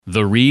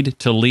The Read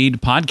to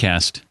Lead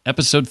podcast,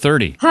 episode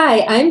 30.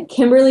 Hi, I'm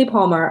Kimberly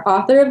Palmer,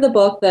 author of the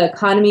book, The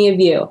Economy of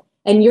You,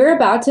 and you're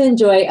about to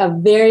enjoy a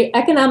very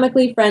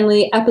economically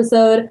friendly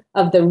episode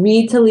of the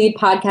Read to Lead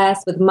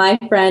podcast with my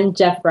friend,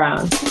 Jeff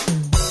Brown.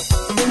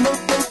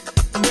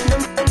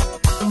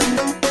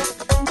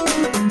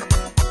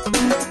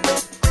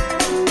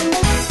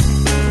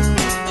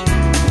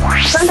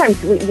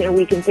 Sometimes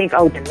we can think,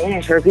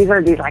 diminishers, these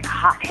are these like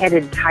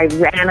hot-headed,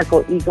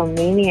 tyrannical,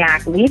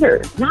 egomaniac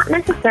leaders. Not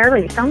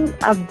necessarily. Some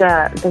of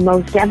the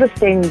most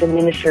devastating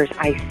diminishers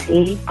I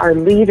see are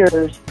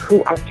leaders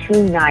who are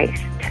too nice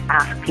to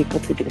ask people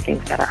to do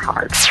things that are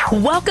hard.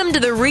 Welcome to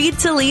the Read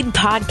to Lead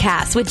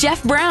podcast with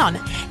Jeff Brown.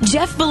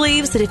 Jeff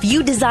believes that if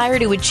you desire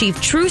to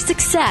achieve true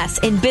success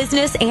in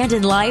business and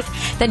in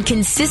life, then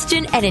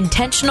consistent and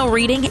intentional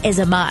reading is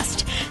a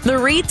must. The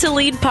Read to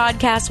Lead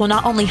podcast will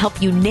not only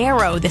help you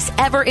narrow this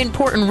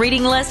ever-important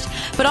reading list,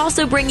 but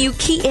also bring you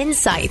key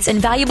insights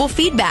and valuable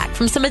feedback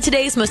from some of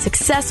today's most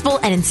successful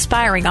and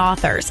inspiring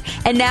authors.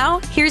 And now,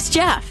 here's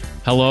Jeff.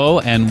 Hello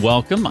and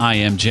welcome. I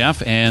am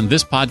Jeff, and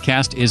this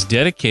podcast is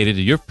dedicated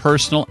to your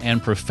personal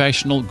and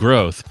professional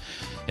growth.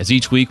 As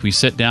each week we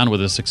sit down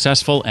with a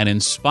successful and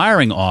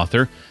inspiring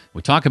author,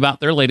 we talk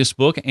about their latest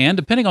book and,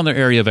 depending on their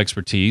area of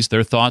expertise,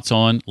 their thoughts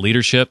on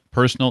leadership,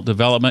 personal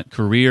development,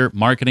 career,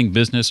 marketing,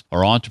 business,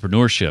 or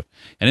entrepreneurship.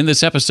 And in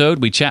this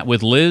episode, we chat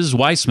with Liz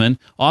Wiseman,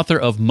 author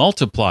of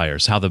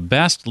Multipliers, How the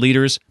Best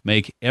Leaders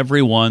Make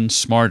Everyone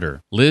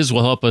Smarter. Liz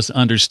will help us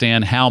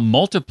understand how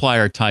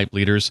multiplier-type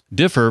leaders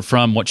differ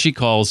from what she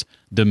calls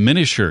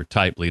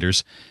diminisher-type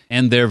leaders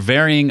and their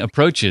varying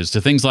approaches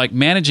to things like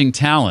managing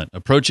talent,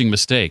 approaching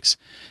mistakes,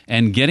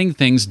 and getting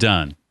things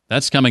done.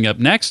 That's coming up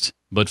next.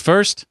 But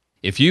first,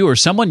 if you or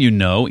someone you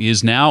know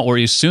is now or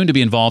is soon to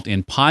be involved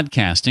in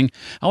podcasting,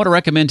 I want to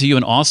recommend to you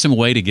an awesome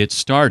way to get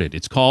started.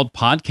 It's called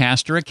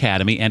Podcaster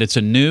Academy, and it's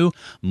a new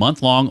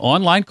month-long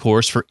online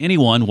course for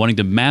anyone wanting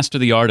to master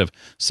the art of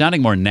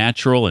sounding more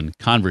natural and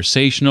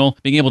conversational,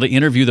 being able to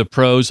interview the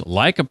pros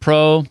like a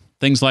pro,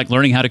 things like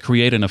learning how to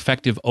create an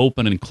effective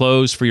open and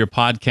close for your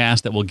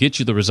podcast that will get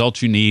you the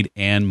results you need,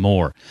 and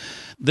more.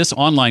 This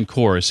online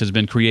course has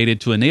been created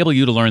to enable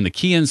you to learn the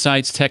key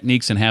insights,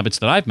 techniques, and habits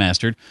that I've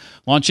mastered,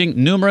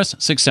 launching numerous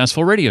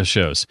successful radio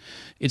shows.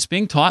 It's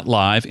being taught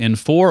live in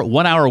 4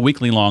 one-hour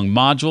weekly long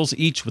modules,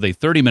 each with a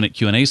 30-minute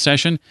Q&A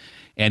session,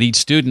 and each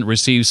student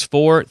receives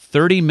 4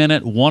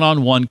 30-minute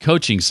one-on-one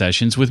coaching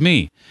sessions with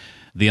me.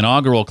 The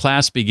inaugural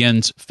class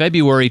begins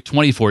February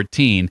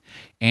 2014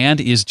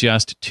 and is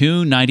just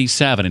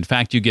 $297. In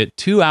fact, you get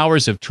 2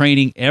 hours of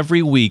training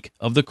every week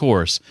of the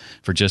course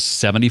for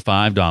just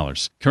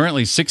 $75.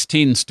 Currently,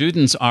 16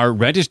 students are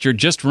registered,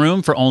 just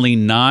room for only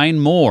 9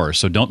 more,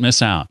 so don't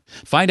miss out.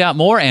 Find out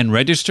more and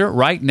register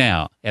right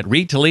now at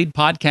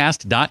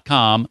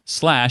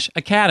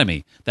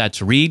readtoleadpodcast.com/academy. That's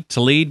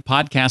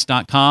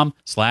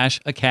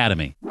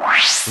readtoleadpodcast.com/academy.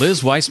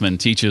 Liz Wiseman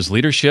teaches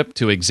leadership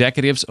to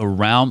executives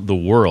around the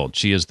world.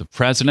 She is the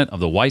president of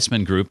the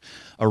Wiseman Group,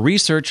 a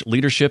research,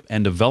 leadership,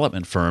 and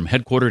development firm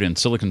headquartered in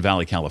Silicon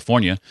Valley,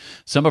 California.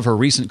 Some of her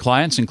recent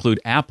clients include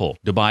Apple,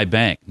 Dubai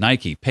Bank,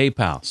 Nike,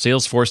 PayPal,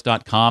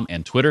 Salesforce.com,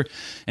 and Twitter.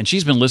 And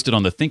she's been listed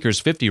on the Thinkers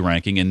 50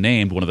 ranking and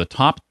named one of the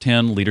top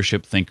 10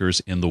 leadership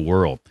thinkers in the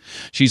world.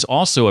 She's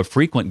also a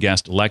frequent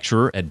guest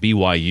lecturer at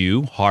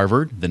BYU,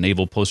 Harvard, the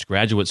Naval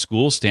Postgraduate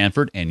School,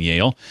 Stanford, and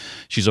Yale.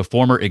 She's a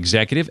former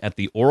executive at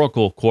the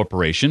Oracle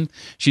Corporation.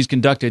 She's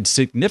conducted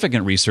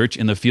significant research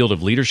in the field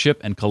of leadership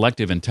and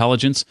collective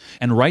intelligence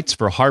and writes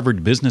for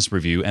Harvard Business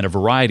Review and a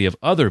variety of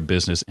other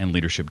business and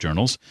leadership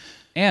journals.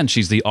 And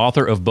she's the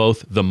author of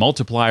both The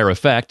Multiplier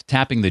Effect,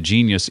 Tapping the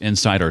Genius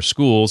Inside Our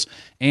Schools,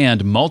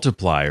 and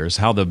Multipliers,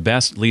 How the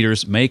Best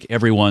Leaders Make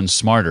Everyone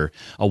Smarter,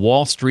 a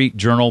Wall Street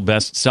Journal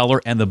bestseller,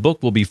 and the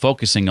book we'll be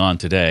focusing on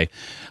today.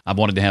 I've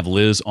wanted to have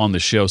Liz on the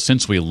show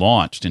since we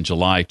launched in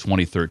July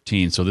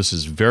 2013, so this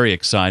is very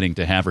exciting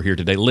to have her here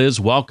today. Liz,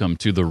 welcome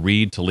to the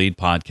Read to Lead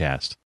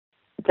podcast.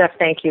 Jeff,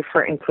 thank you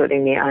for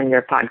including me on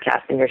your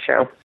podcast and your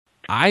show.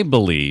 I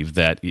believe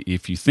that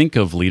if you think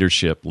of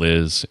leadership,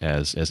 Liz,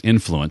 as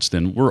influence,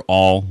 then we're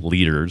all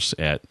leaders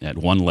at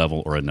one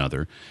level or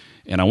another.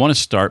 And I want to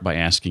start by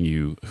asking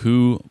you,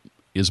 who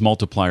is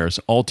Multipliers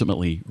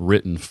ultimately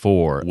written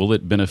for? Will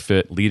it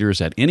benefit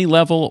leaders at any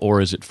level,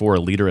 or is it for a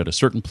leader at a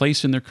certain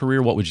place in their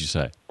career? What would you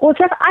say? Well,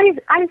 Jeff, I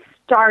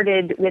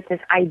started with this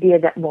idea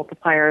that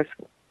Multipliers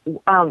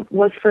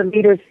was for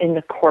leaders in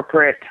the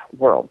corporate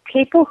world,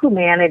 people who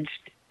managed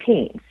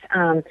teams,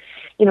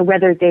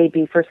 whether they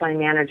be first-line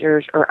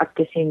managers or up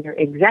to senior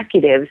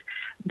executives.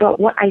 But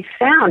what I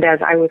found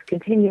as I was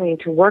continuing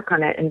to work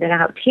on it and then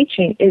out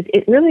teaching is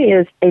it really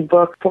is a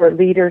book for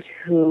leaders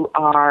who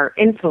are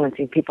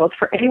influencing people. It's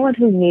for anyone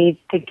who needs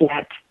to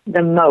get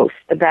the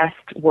best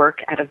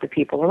work out of the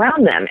people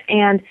around them.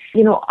 And,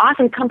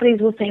 often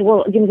companies will say,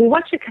 well, we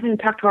want you to come in and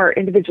talk to our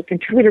individual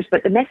contributors,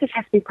 but the message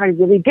has to be probably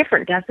really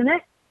different, doesn't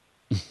it?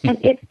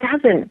 And it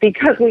doesn't,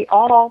 because we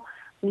all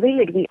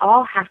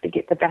have to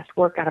get the best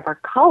work out of our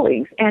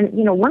colleagues. And,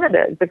 one of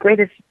the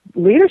greatest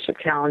leadership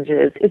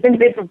challenges is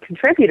individual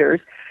contributors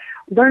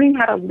learning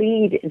how to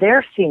lead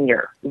their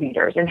senior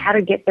leaders and how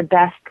to get the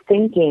best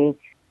thinking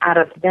out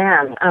of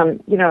them.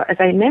 As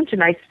I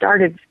mentioned, I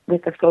started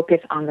with a focus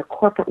on the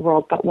corporate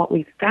world, but what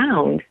we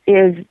found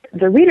is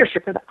the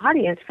readership or the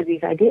audience for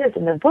these ideas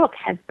in the book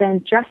has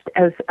been just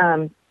as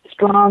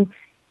strong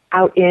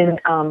out in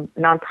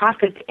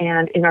nonprofits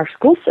and in our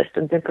school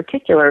systems in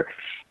particular,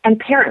 and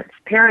parents.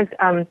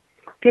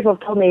 People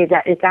have told me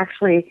that it's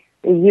actually,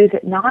 they use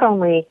it not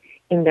only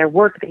in their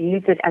work, they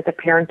use it as a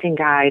parenting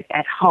guide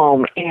at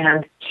home.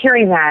 And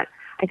hearing that,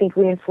 I think,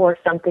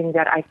 reinforced something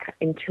that I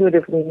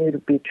intuitively knew to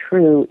be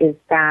true, is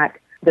that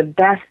the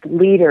best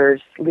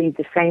leaders lead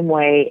the same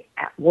way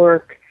at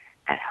work,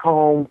 at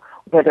home,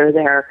 whether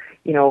they're,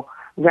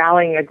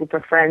 rallying a group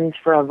of friends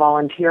for a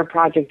volunteer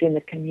project in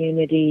the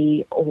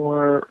community,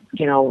 or,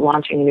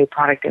 launching a new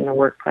product in the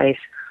workplace,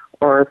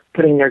 or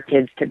putting their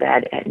kids to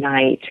bed at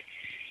night,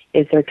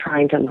 is they're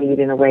trying to lead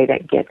in a way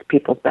that gets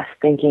people's best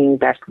thinking,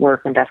 best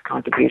work, and best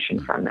contribution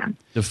from them.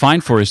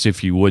 Define for us,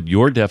 if you would,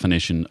 your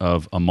definition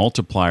of a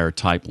multiplier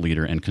type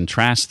leader, and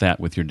contrast that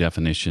with your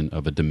definition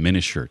of a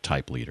diminisher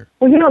type leader.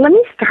 Well, let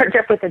me start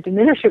up with a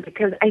diminisher,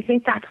 because I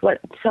think that's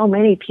what so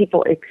many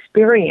people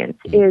experience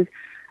is,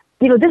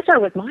 this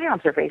started with my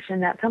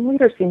observation that some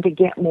leaders seem to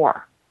get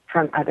more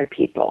from other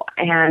people.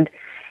 And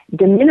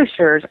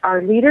diminishers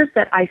are leaders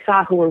that I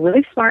saw who were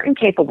really smart and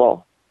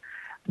capable,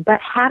 but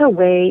had a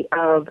way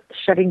of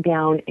shutting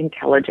down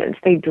intelligence.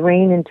 They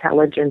drain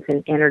intelligence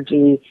and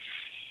energy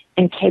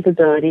and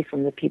capability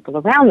from the people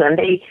around them.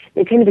 They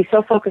tend to be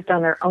so focused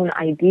on their own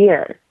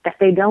ideas that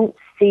they don't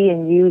see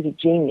and use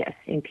genius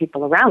in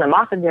people around them.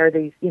 Often they're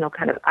these,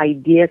 kind of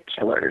idea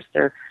killers.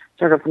 They're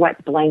sort of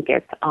wet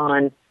blankets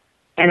on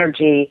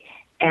energy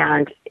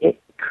and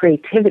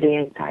creativity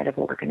inside of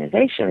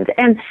organizations.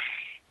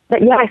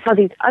 But I saw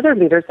these other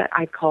leaders that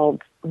I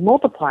called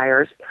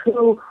multipliers,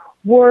 who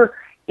were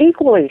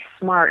equally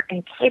smart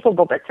and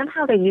capable, but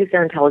somehow they use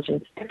their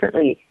intelligence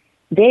differently.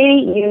 They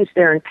use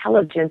their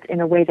intelligence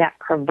in a way that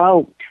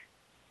provoked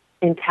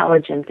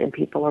intelligence in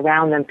people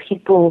around them.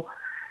 People,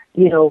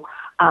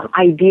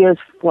 ideas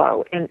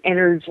flow and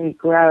energy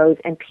grows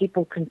and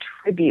people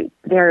contribute.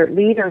 They're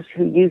leaders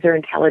who use their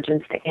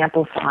intelligence to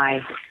amplify,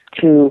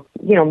 to,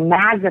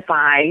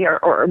 magnify,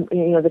 or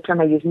the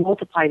term I use,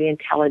 multiply the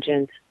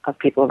intelligence of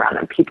people around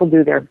them. People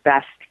do their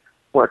best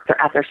work.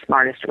 They're at their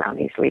smartest around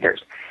these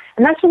leaders.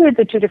 And that's really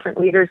the two different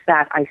leaders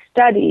that I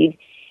studied,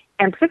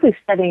 and particularly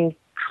studying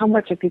how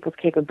much of people's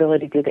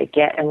capability do they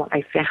get. And what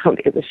I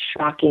found, it was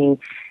shocking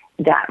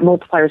that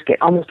multipliers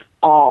get almost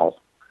all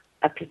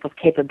of people's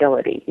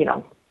capability.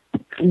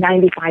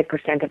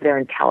 95% of their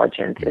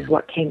intelligence is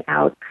what came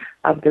out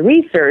of the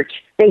research.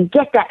 They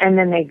get that, and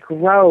then they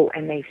grow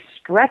and they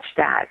stretch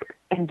that.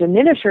 And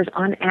diminishers,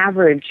 on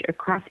average,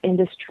 across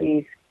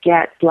industries,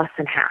 get less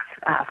than half.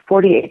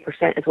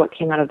 48% is what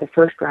came out of the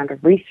first round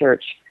of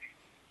research.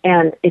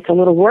 And it's a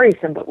little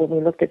worrisome, but when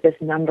we looked at this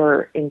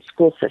number in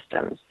school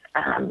systems,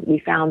 we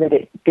found that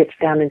it dips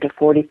down into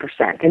 40%.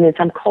 And in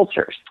some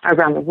cultures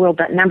around the world,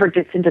 that number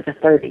dips into the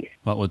 30s.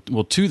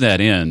 Well, to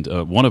that end,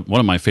 one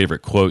of my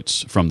favorite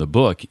quotes from the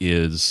book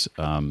is,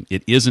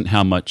 it isn't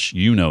how much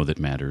you know that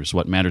matters.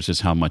 What matters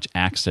is how much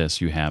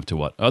access you have to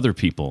what other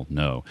people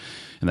know.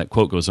 And that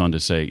quote goes on to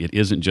say, it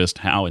isn't just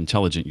how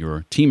intelligent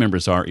your team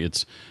members are,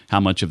 it's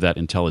how much of that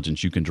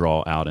intelligence you can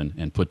draw out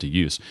and put to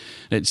use.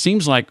 And it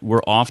seems like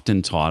we're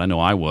often taught, I know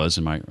I was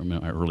in my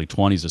early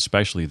 20s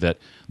especially, that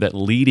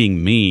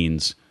leading means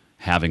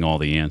having all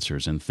the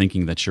answers and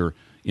thinking that you're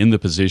in the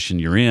position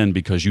you're in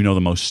because you know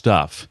the most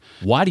stuff.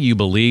 Why do you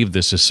believe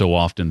this is so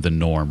often the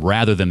norm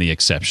rather than the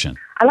exception?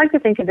 I like to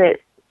think of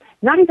it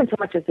not even so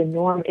much as the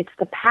norm, it's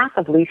the path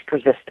of least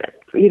resistance.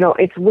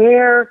 It's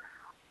where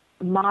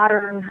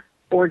modern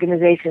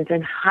organizations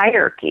and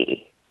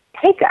hierarchy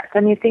take us. I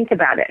mean, think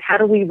about it. How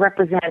do we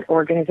represent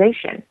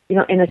organization?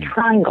 In a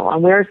triangle,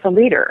 and where's the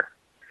leader?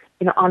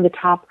 On the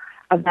top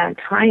of that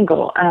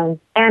triangle.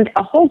 And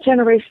a whole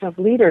generation of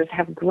leaders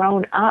have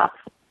grown up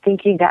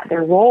thinking that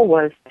their role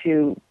was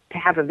to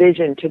have a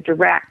vision, to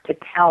direct, to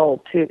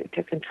tell,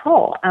 to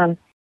control.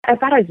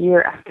 About a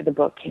year after the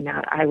book came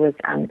out, I was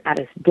at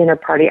a dinner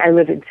party. I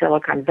live in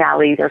Silicon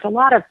Valley. There's a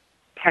lot of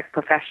tech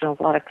professionals,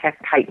 a lot of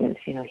tech titans,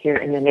 here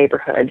in the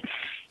neighborhood.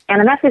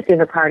 And I'm at this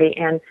dinner party,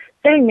 and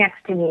sitting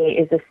next to me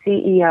is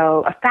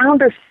a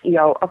founder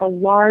CEO of a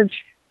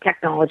large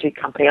technology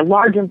company, a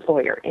large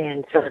employer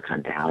in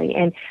Silicon Valley.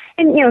 And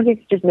he's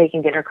just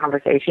making dinner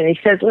conversation. He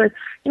says,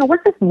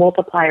 what's this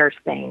multipliers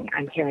thing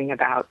I'm hearing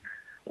about?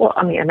 Well,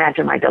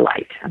 imagine my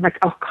delight. I'm like,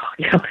 oh,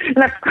 God,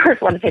 And of course,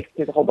 I want to take you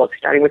through the whole book,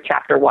 starting with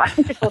chapter 1.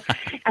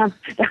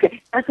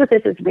 Okay, that's what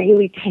this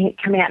Israeli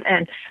command.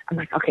 And I'm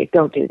like, okay,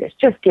 don't do this.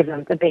 Just give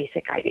them the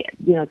basic idea.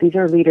 These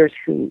are leaders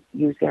who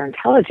use their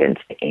intelligence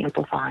to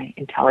amplify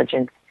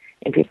intelligence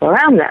in people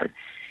around them.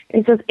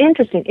 And so it's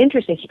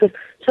interesting. He goes,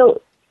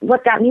 so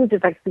what that means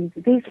is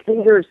these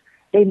leaders,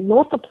 they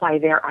multiply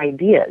their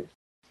ideas.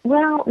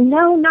 Well,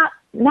 no, not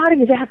Not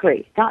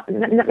exactly.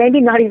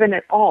 Maybe not even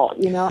at all,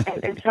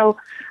 And so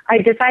I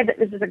decided that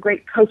this is a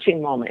great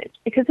coaching moment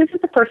because this is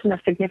a person of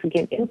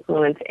significant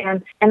influence.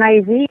 And I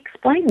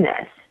re-explain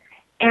this.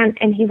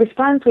 And he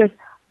responds with,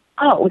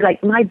 oh,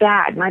 like, my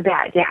bad,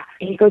 yeah.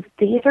 And he goes,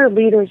 these are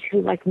leaders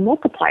who, like,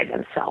 multiply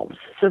themselves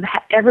so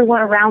that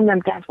everyone around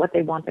them does what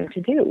they want them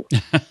to do.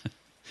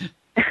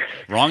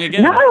 Wrong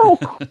again. No,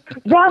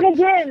 wrong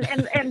again,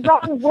 and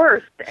wrong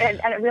worse.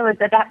 And I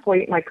realized at that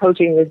point my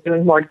coaching was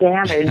doing more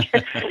damage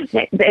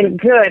than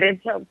good. And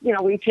so,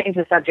 we changed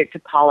the subject to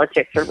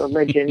politics or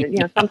religion,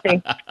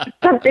 something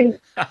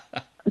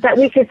that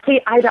we could see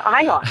eye to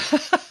eye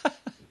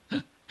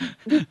on.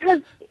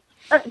 Because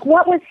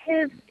what was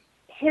his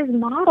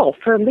model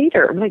for a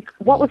leader? Like,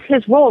 what was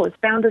his role as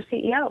founder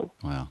CEO?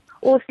 Wow.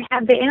 Well, it was to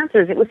have the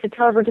answers. It was to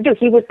tell everyone to do.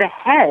 He was the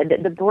head,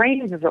 the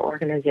brains of the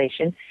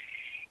organization.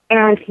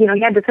 And, he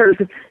had to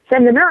sort of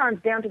send the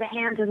neurons down to the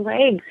hands and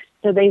legs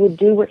so they would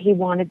do what he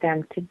wanted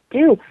them to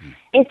do.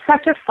 It's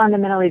such a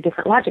fundamentally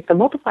different logic. The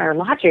multiplier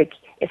logic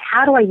is,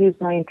 how do I use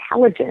my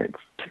intelligence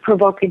to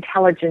provoke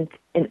intelligence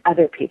in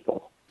other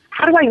people?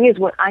 How do I use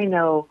what I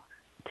know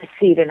to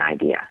seed an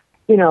idea?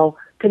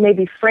 To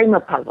maybe frame a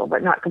puzzle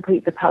but not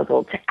complete the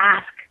puzzle, to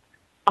ask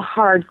a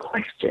hard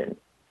question,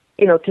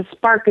 to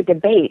spark a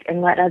debate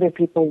and let other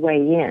people weigh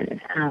in.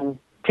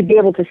 To be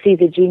able to see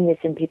the genius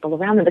in people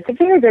around them. It's a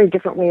very, very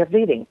different way of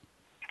leading.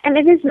 And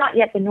it is not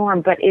yet the norm,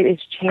 but it is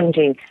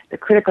changing. The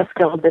critical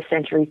skill of this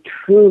century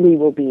truly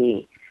will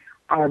be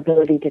our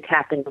ability to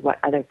tap into what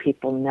other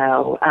people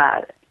know.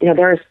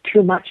 There is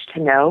too much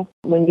to know.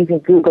 When you can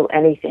Google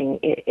anything,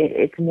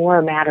 it's more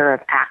a matter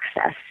of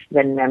access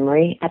than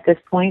memory at this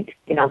point.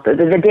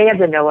 The day of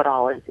the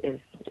know-it-all is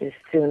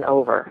soon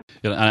over.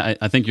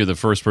 I think you're the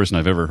first person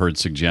I've ever heard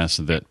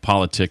suggest that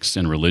politics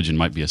and religion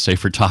might be a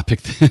safer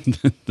topic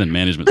than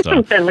management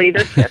stuff. Than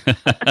leadership.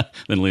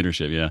 Than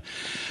leadership, yeah.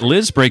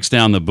 Liz breaks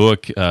down the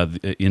book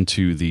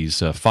into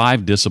these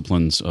 5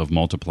 disciplines of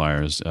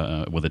multipliers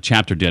with a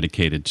chapter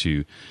dedicated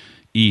to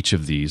each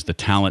of these: the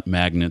talent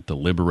magnet, the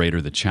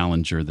liberator, the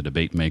challenger, the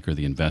debate maker,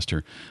 the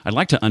investor. I'd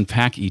like to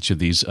unpack each of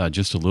these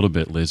just a little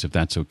bit, Liz, if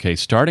that's okay,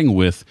 starting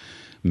with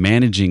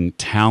managing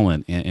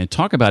talent, and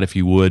talk about, if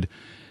you would,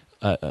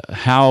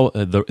 how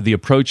the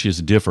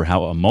approaches differ,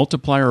 how a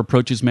multiplier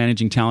approaches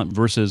managing talent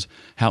versus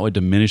how a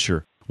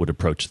diminisher would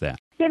approach that.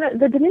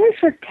 The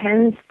diminisher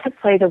tends to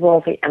play the role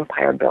of the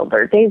empire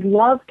builder. They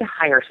love to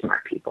hire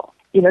smart people.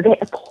 They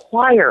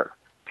acquire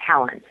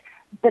talent,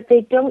 but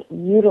they don't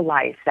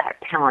utilize that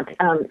talent.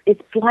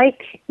 It's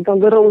like the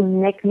little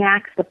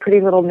knickknacks, the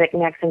pretty little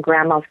knickknacks in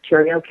Grandma's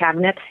curio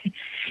cabinet.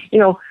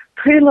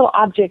 Pretty little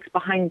objects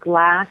behind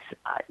glass,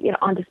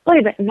 on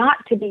display, but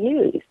not to be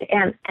used.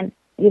 And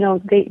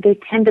they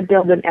tend to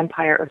build an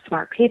empire of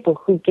smart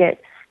people who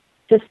get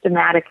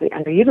systematically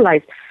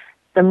underutilized.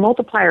 The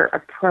multiplier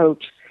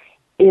approach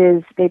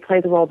is they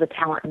play the role of the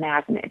talent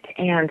magnet.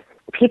 And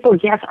people,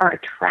 yes, are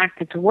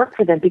attracted to work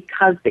for them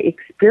because the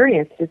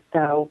experience is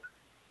so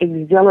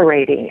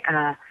exhilarating.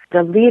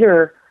 The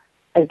leader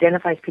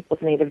identifies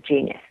people's native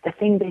genius, the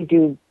thing they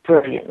do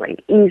brilliantly,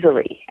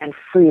 easily, and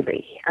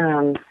freely.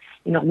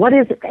 What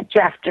is it that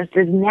Jeff just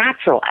is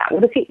natural at?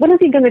 What is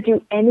he going to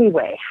do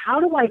anyway? How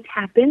do I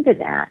tap into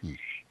that?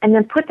 And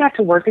then put that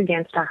to work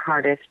against our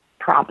hardest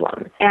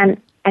problems. And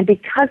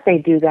because they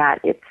do that,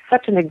 it's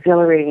such an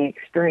exhilarating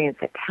experience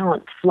that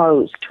talent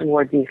flows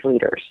toward these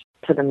leaders,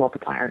 to the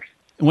multipliers.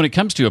 When it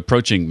comes to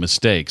approaching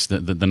mistakes,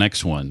 the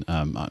next one,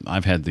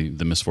 I've had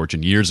the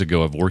misfortune years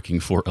ago of working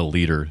for a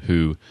leader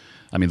who,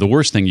 the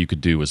worst thing you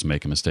could do was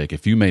make a mistake.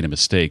 If you made a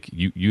mistake,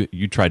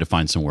 you try to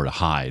find somewhere to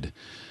hide.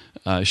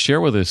 Share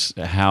with us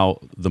how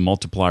the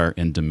multiplier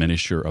and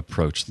diminisher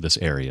approach this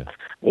area.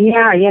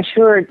 Yeah,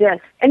 sure. Yeah.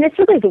 And it's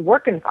really the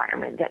work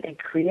environment that they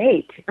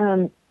create.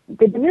 The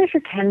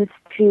diminisher tends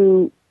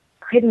to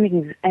create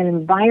an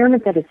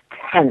environment that is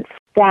tense,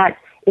 that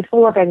is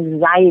full of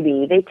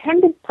anxiety. They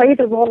tend to play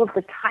the role of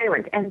the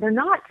tyrant, and they're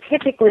not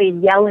typically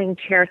yelling,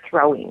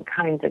 chair-throwing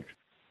kinds of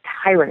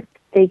tyrants.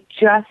 They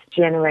just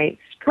generate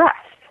stress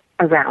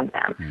around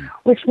them,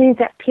 which means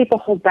that people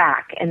hold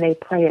back and they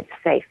play it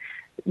safe.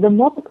 The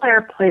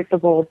multiplier plays the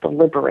role of the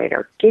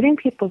liberator, giving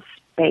people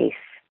space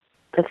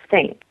to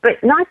think,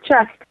 but not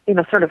just,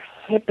 sort of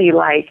hippie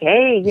like,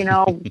 hey,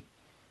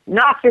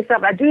 knock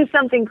yourself out, do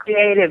something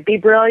creative, be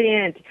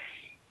brilliant.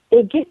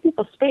 They give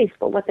people space,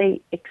 but what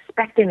they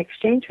expect in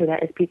exchange for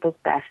that is people's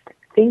best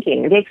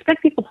thinking. They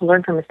expect people to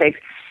learn from mistakes.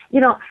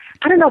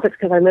 I don't know if it's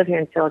because I live here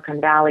in Silicon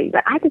Valley,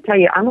 but I have to tell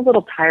you, I'm a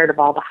little tired of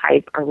all the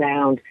hype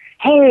around,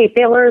 hey,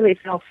 fail early,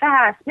 fail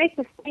fast, make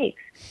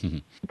mistakes.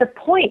 The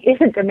point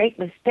isn't to make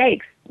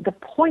mistakes. The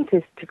point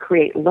is to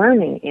create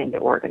learning in the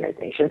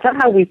organization.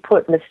 Somehow we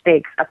put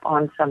mistakes up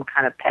on some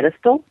kind of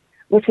pedestal,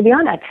 which to be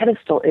on that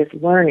pedestal is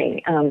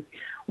learning.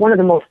 One of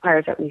the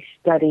multipliers that we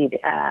studied,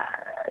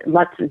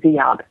 Lutz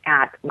Ziab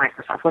at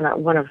Microsoft,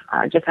 one of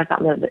just I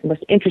thought one of the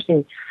most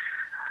interesting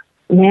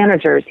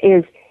managers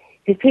is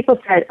people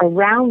said,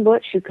 around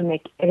Lutz you can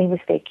make any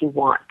mistake you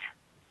want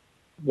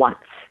once.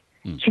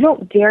 You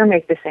don't dare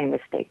make the same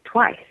mistake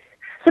twice.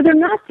 So they're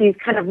not these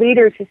kind of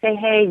leaders who say,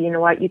 hey, you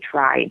know what, you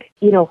tried.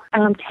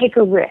 Take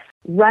a risk,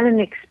 run an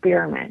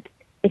experiment.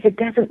 If it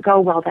doesn't go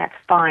well, that's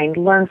fine.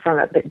 Learn from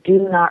it, but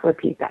do not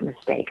repeat that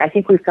mistake. I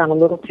think we've gone a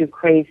little too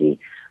crazy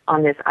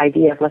on this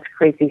idea of let's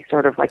create these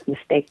sort of like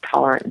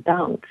mistake-tolerant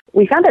don'ts.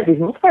 We found that these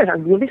multipliers are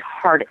really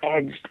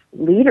hard-edged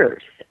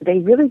leaders. They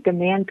really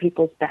demand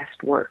people's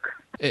best work.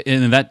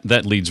 And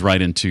that leads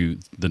right into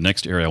the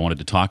next area I wanted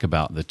to talk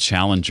about, the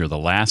challenger. The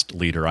last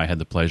leader I had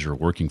the pleasure of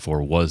working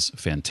for was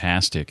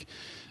fantastic,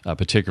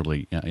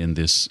 particularly in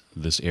this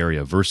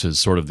area versus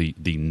sort of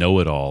the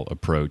know-it-all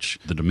approach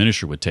the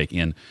diminisher would take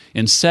in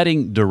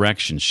setting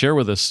direction. Share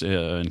with us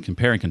and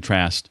compare and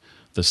contrast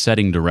the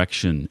setting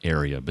direction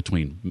area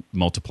between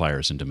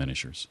multipliers and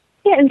diminishers.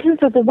 Yeah, in terms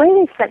of the way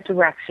they set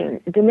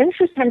direction,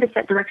 diminishers tend to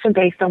set direction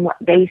based on what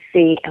they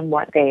see and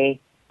what they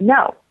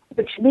know,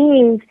 which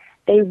means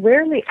they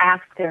rarely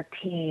ask their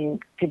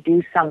team to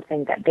do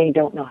something that they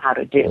don't know how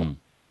to do.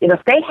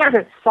 If they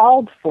haven't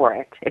solved for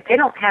it, if they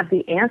don't have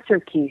the answer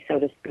key, so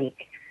to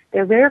speak,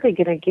 they're rarely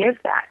going to give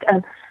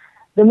that.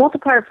 The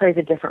multiplier plays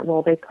a different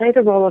role. They play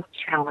the role of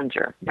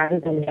challenger rather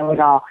than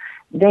know-it-all.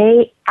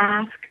 They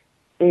ask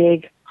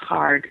big,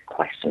 hard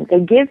questions. They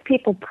give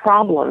people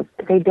problems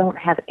that they don't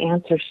have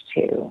answers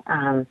to.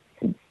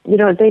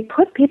 They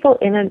put people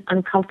in an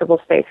uncomfortable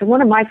space. And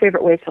one of my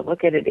favorite ways to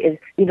look at it is,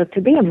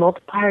 to be a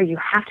multiplier, you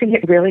have to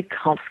get really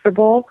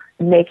comfortable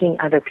making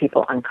other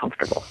people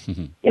uncomfortable.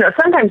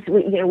 Sometimes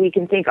we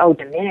can think,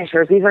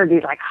 diminishers, these are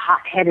these like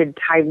hot-headed,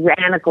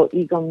 tyrannical,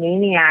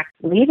 egomaniac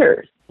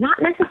leaders. Not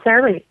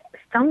necessarily.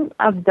 Some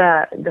of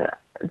the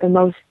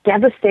most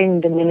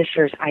devastating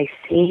diminishers I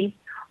see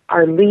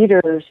are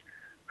leaders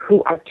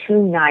who are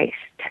too nice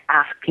to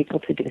ask people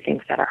to do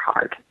things that are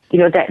hard.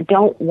 That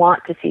don't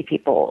want to see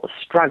people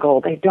struggle.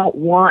 They don't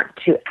want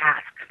to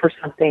ask for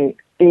something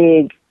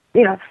big.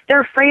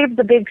 They're afraid of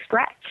the big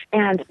stretch.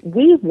 And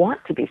we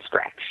want to be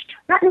stretched,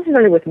 not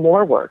necessarily with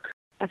more work.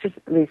 That just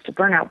leads to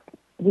burnout.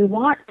 We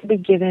want to be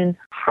given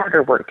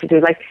harder work to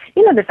do. Like,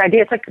 this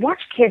idea, it's like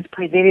watch kids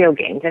play video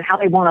games and how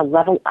they want to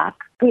level up.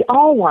 We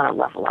all want to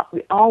level up.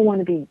 We all want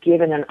to be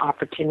given an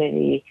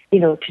opportunity,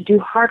 to do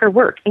harder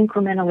work,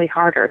 incrementally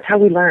harder. It's how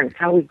we learn. It's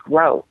how we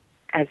grow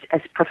as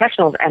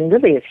professionals and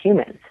really as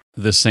humans.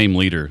 This same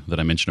leader that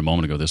I mentioned a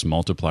moment ago, this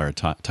multiplier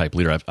type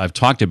leader, I've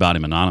talked about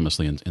him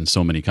anonymously in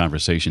so many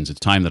conversations. It's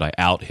time that I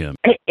out him.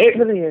 It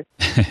really is.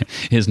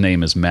 His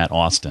name is Matt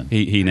Austin.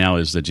 He now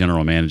is the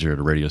general manager at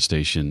a radio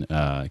station,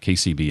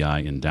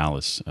 KCBI in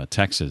Dallas,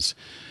 Texas.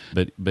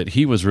 But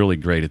he was really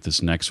great at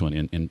this next one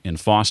in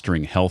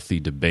fostering healthy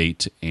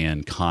debate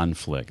and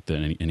conflict.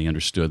 And he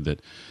understood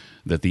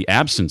that the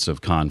absence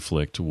of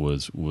conflict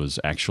was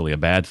actually a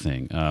bad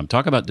thing.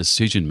 Talk about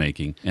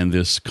decision-making and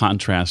this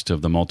contrast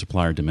of the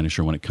multiplier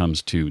diminisher when it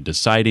comes to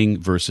deciding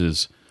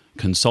versus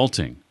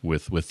consulting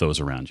with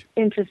those around you.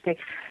 Interesting.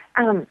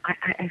 Of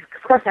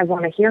course, I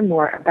want to hear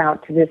more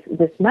about this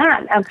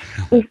Matt.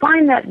 We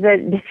find that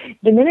the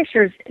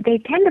diminishers, they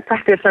tend to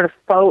practice sort of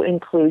faux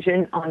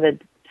inclusion on the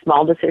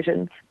small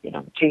decisions.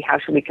 How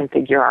should we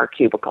configure our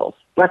cubicles?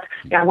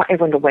 I want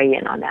everyone to weigh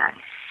in on that.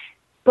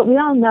 But we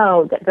all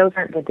know that those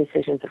aren't the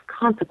decisions of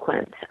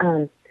consequence.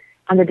 On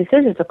the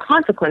decisions of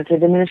consequence, the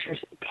diminishers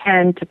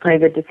tend to play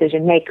the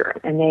decision maker,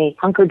 and they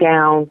hunker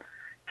down,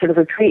 sort of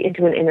retreat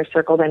into an inner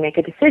circle, they make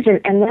a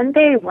decision, and then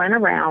they run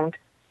around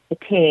the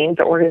team,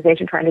 the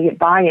organization, trying to get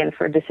buy-in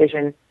for a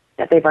decision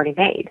that they've already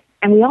made.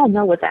 And we all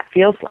know what that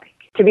feels like.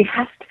 To be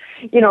asked,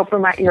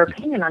 for your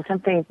opinion on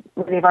something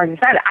they've already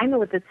decided. I know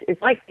what this is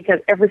like because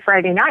every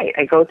Friday night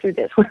I go through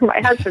this where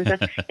my husband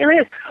says, "Here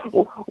it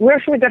is. Where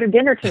should we go to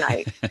dinner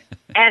tonight?"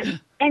 And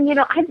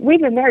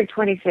we've been married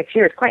 26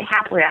 years. Quite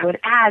happily, I would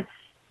add,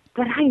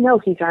 but I know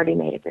he's already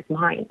made up his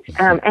mind.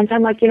 And so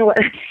I'm like, what?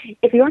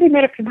 If you already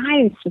made up your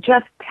mind,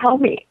 just tell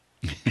me,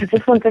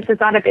 because this is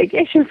not a big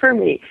issue for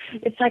me.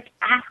 It's like,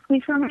 ask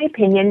me for my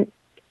opinion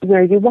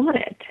where you want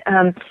it.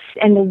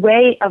 And the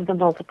way of the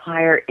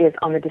multiplier is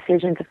on the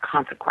decisions of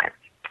consequence.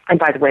 And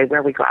by the way,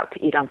 where we go out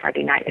to eat on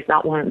Friday night is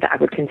not one that I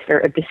would consider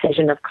a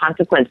decision of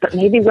consequence, but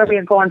maybe where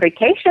we go on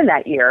vacation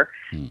that year,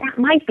 that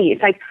might be.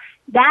 It's like,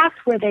 that's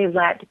where they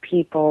let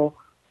people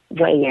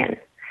weigh in.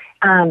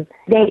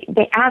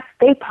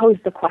 They pose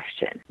the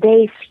question.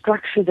 They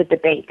structure the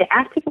debate. They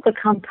ask people to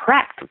come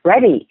prepped,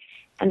 ready,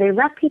 and they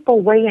let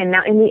people weigh in.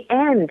 Now, in the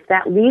end,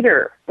 that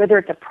leader, whether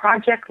it's a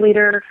project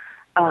leader,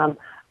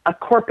 a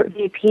corporate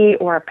VP,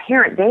 or a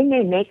parent, they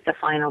may make the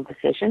final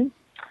decision.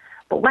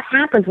 But what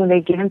happens when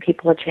they've given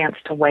people a chance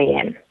to weigh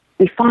in?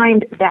 We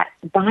find that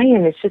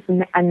buy-in is just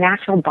a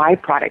natural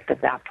byproduct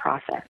of that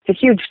process. It's a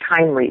huge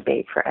time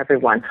rebate for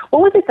everyone.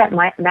 What was it that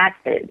Matt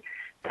did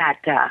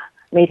that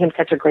made him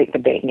such a great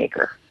debate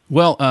maker?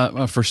 Well,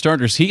 for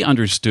starters, he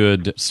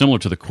understood, similar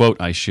to the quote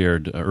I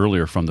shared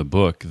earlier from the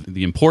book,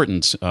 the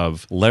importance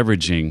of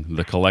leveraging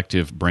the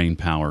collective brain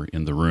power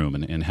in the room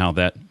and how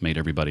that made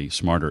everybody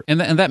smarter.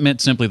 And that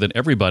meant simply that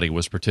everybody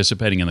was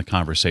participating in the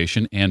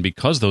conversation, and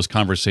because those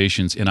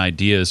conversations and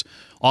ideas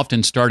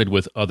often started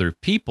with other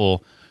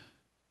people,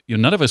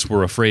 none of us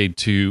were afraid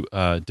to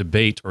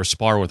debate or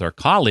spar with our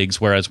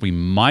colleagues, whereas we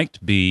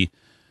might be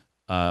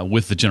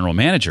with the general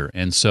manager.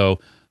 And so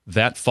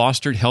that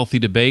fostered healthy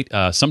debate,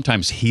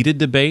 sometimes heated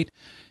debate,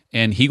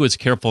 and he was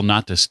careful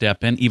not to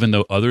step in, even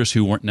though others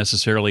who weren't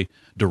necessarily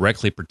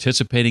directly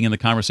participating in the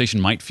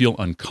conversation might feel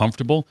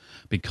uncomfortable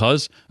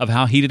because of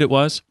how heated it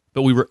was.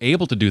 But we were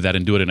able to do that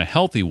and do it in a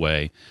healthy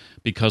way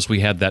because we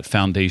had that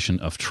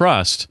foundation of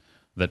trust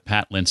that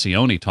Pat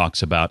Lencioni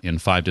talks about in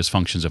 5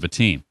 Dysfunctions of a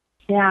Team.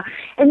 Yeah.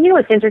 And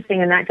what's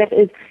interesting in that, Jeff,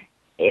 is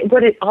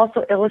what it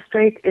also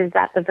illustrates is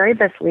that the very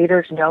best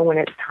leaders know when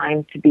it's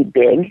time to be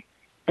big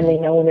and they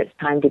know when it's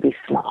time to be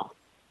small.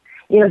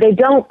 They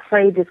don't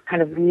play this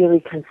kind of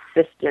really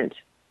consistent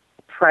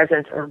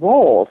presence or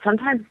role.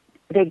 Sometimes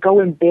they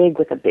go in big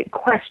with a big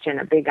question,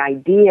 a big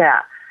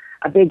idea,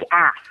 a big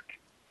ask.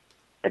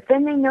 But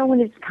then they know when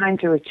it's time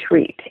to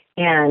retreat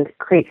and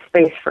create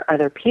space for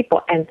other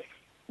people. And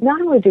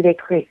not only do they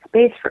create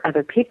space for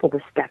other people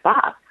to step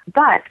up,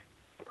 but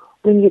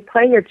when you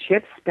play your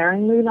chips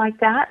sparingly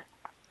like that,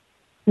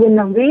 when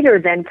the leader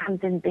then comes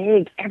in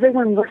big,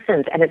 everyone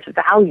listens and it's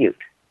valued.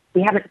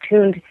 We haven't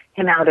tuned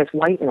him out as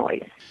white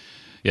noise.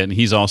 Yeah, and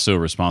he's also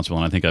responsible,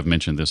 and I think I've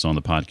mentioned this on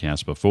the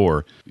podcast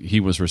before, he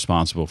was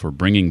responsible for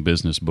bringing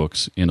business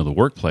books into the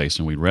workplace,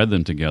 and we read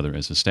them together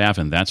as a staff,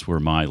 and that's where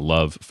my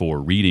love for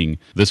reading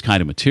this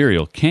kind of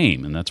material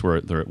came, and that's where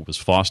it was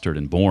fostered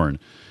and born.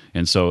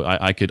 And so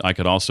I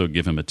could also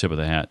give him a tip of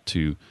the hat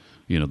to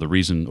the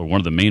reason, or one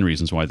of the main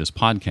reasons why this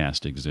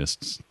podcast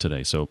exists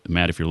today. So,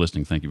 Matt, if you're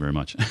listening, thank you very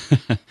much.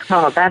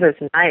 Oh, that is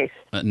nice.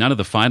 Now to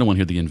the final one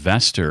here, the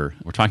investor.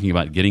 We're talking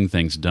about getting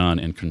things done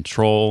and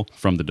control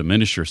from the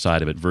diminisher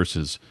side of it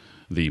versus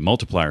the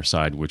multiplier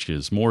side, which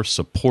is more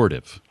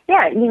supportive.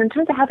 Yeah, in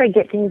terms of how they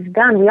get things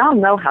done, we all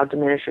know how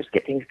diminishers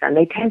get things done.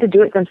 They tend to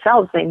do it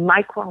themselves. They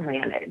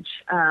micromanage.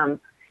 And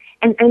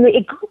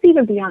it goes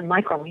even beyond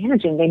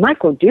micromanaging. They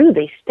micro-do.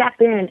 They step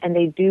in and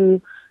they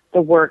do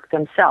the work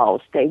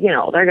themselves. They're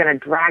going to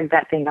drag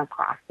that thing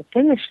across the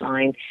finish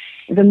line.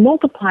 The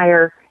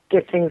multiplier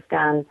gets things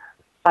done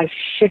by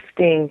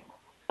shifting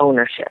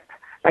ownership,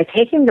 by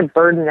taking the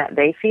burden that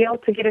they feel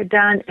to get it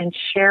done and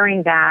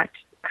sharing that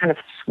kind of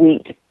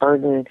sweet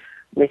burden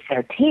with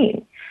their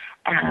team.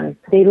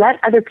 They let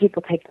other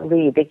people take the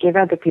lead. They give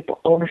other people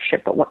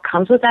ownership, but what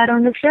comes with that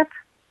ownership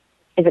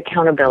is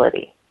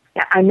accountability.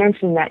 Yeah, I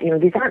mentioned that,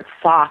 these aren't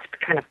soft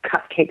kind of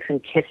cupcakes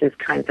and kisses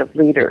kinds of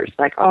leaders.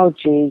 Like, oh,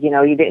 gee,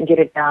 you didn't get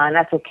it done.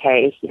 That's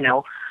okay.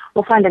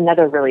 We'll find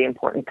another really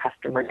important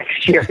customer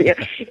next year.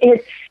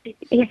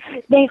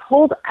 They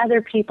hold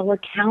other people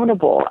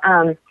accountable.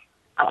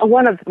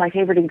 One of my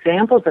favorite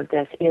examples of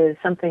this is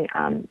something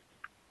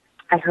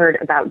I heard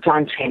about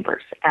John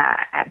Chambers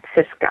at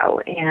Cisco.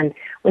 And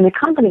when the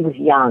company was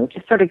young,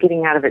 just sort of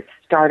getting out of its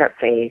startup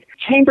phase,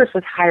 Chambers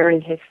was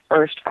hiring his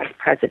first vice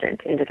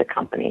president into the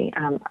company,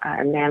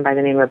 a man by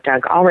the name of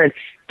Doug Allred,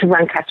 to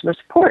run customer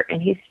support.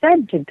 And he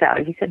said to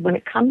Doug, when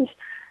it comes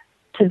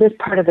to this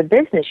part of the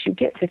business, you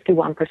get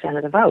 51%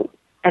 of the vote,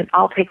 and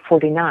I'll take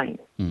 49.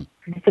 And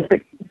he said,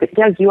 but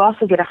Doug, you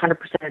also get 100%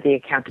 of the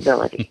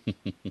accountability.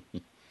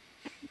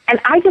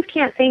 And I just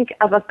can't think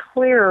of a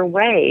clearer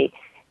way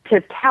to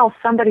tell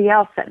somebody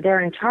else that they're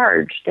in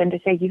charge than to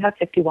say you have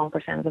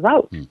 51% of the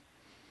vote.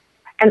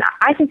 And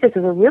I think this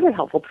is a really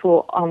helpful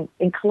tool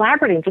in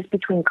collaborating just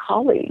between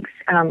colleagues.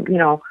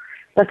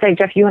 Let's say,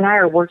 Jeff, you and I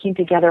are working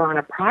together on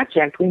a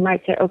project. We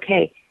might say,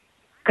 okay,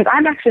 because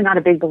I'm actually not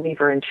a big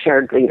believer in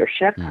shared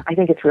leadership. I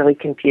think it's really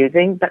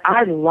confusing, but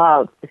I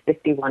love the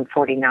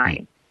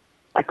 51-49.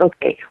 Like,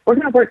 okay, we're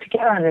going to work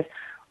together on this.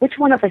 Which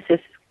one of us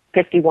is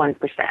 51%?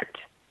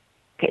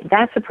 Okay,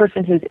 that's the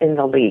person who's in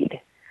the lead.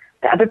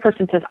 The other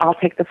person says, I'll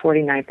take the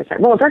 49%.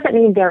 Well, it doesn't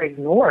mean they're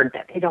ignored,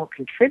 that they don't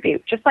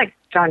contribute. Just like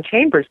John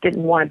Chambers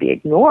didn't want to be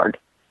ignored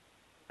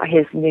by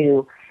his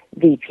new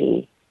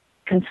VP.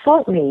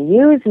 Consult me,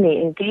 use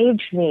me,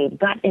 engage me,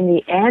 but in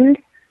the end,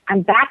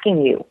 I'm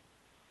backing you.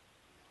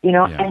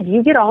 And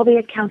you get all the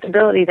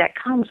accountability that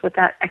comes with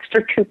that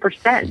extra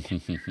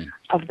 2%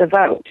 of the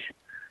vote.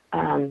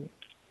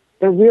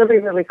 They're really,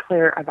 really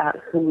clear about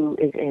who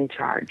is in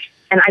charge.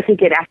 And I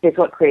think it actually is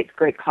what creates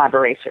great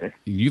collaboration.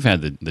 You've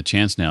had the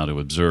chance now to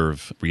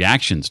observe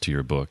reactions to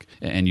your book,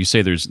 and you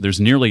say there's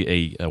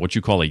nearly a what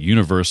you call a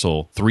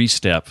universal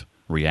 3-step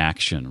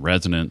reaction: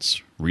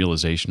 resonance,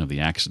 realization of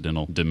the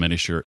accidental,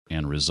 diminisher,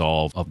 and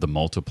resolve of the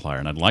multiplier.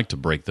 And I'd like to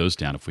break those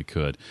down if we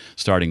could,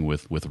 starting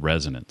with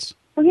resonance.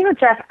 Well,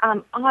 Jeff,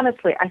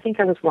 honestly, I think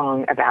I was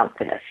wrong about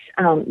this.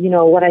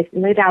 What I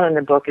laid out in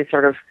the book is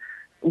sort of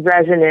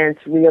resonance,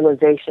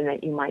 realization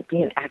that you might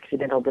be an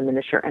accidental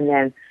diminisher, and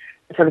then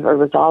sort of a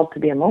resolve to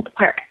be a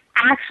multiplier.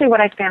 Actually,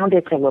 what I found,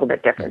 it's a little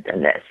bit different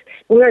than this.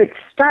 Where it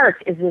starts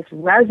is this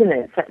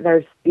resonance that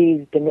there's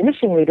these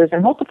diminishing leaders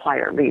and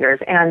multiplier leaders.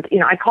 And,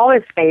 I call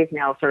this phase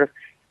now sort of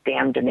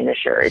damn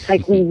diminisher. It's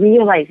like we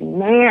realize,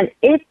 man,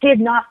 it did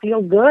not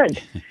feel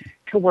good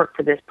to work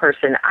for this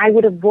person. I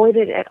would avoid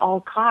it at all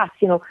costs.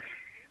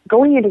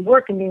 Going into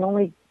work and being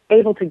only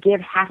able to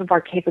give half of our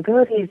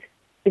capabilities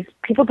is,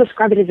 people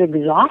describe it as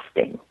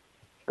exhausting.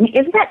 I mean,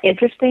 isn't that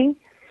interesting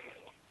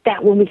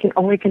that when we can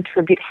only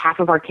contribute half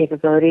of our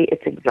capability,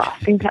 it's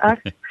exhausting to us?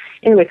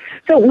 Anyway,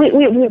 so we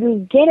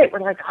get it. We're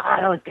like,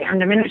 oh, damn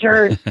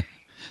diminishers.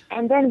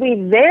 And then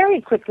we very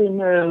quickly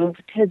move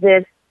to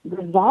this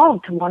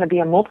resolve to want to be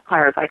a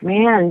multiplier. It's like,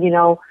 man, you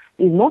know,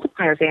 these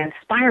multipliers, they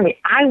inspire me.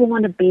 I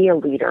want to be a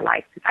leader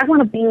like this. I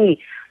want to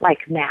be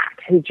like Matt,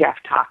 who Jeff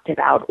talked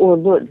about, or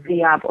Lutz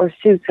Ziab, or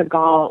Sue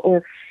Segal,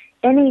 or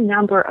any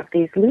number of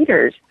these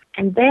leaders.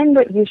 And then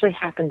what usually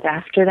happens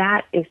after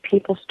that is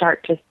people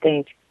start to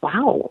think,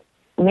 wow,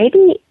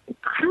 maybe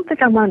I don't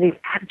think I'm one of these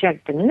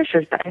abject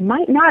diminishers, but I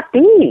might not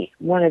be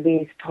one of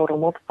these total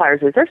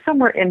multipliers. Is there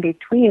somewhere in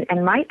between?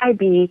 And might I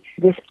be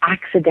this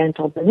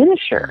accidental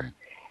diminisher?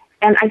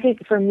 And I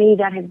think for me,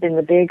 that has been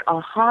the big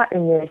aha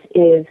in this,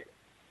 is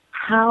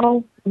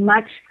how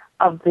much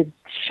of the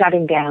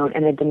shutting down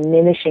and the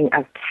diminishing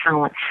of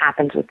talent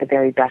happens with the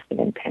very best of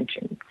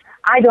intentions.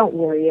 I don't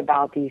worry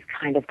about these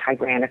kind of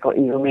tyrannical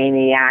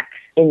egomaniacs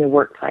in the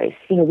workplace.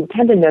 You know, we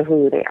tend to know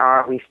who they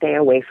are. We stay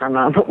away from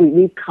them, but we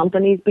leave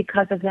companies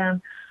because of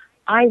them.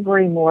 I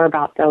worry more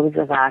about those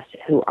of us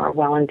who are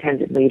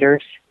well-intended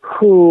leaders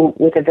who,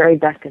 with the very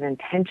best of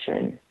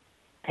intention,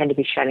 tend to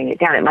be shutting it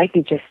down. It might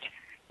be just,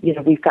 you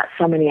know, we've got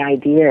so many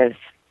ideas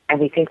and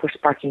we think we're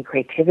sparking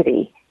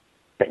creativity,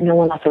 but no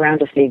one else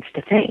around us needs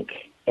to think.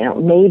 You know,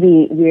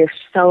 maybe we're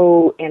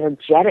so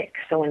energetic,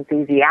 so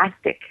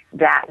enthusiastic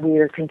that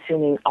we're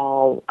consuming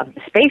all of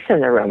the space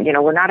in the room. You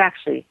know, we're not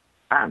actually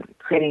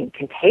creating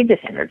contagious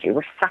energy.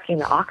 We're sucking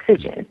the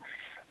oxygen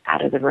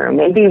out of the room.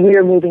 Maybe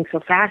we're moving so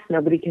fast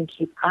nobody can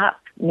keep up.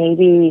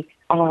 Maybe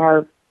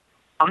our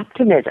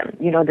optimism,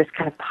 you know, this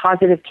kind of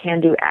positive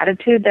can-do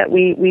attitude that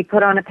we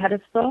put on a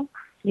pedestal,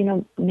 you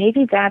know,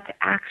 maybe that's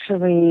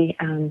actually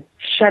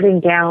shutting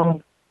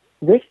down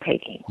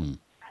risk-taking.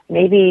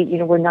 Maybe, you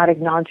know, we're not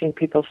acknowledging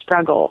people's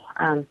struggle.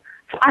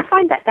 So I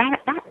find that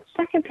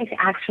second piece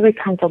actually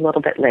comes a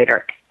little bit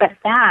later, but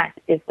that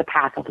is the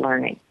path of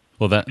learning.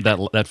 Well,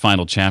 that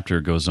final chapter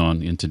goes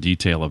on into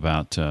detail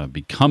about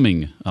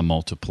becoming a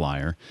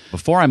multiplier.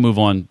 Before I move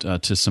on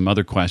to some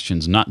other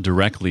questions not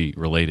directly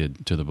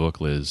related to the book,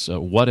 Liz,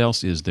 what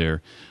else is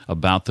there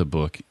about the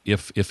book,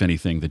 if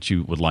anything, that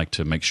you would like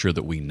to make sure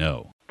that we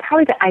know?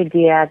 Probably the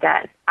idea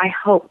that I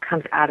hope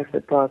comes out of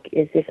the book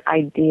is this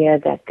idea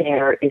that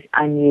there is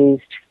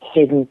unused,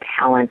 hidden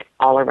talent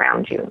all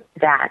around you,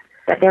 that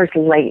there's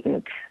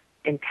latent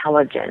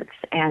intelligence.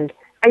 And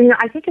you know,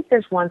 I think if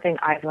there's one thing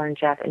I've learned,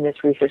 Jeff, in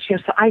this research, you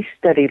know, so I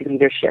studied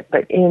leadership,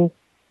 but in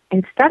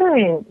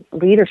studying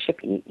leadership,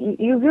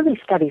 you really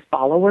study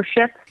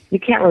followership. You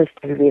can't really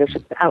study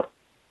leadership without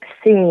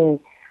seeing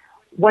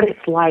what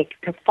it's like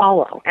to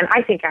follow. And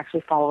I think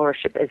actually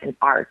followership is an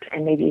art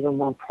and maybe even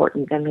more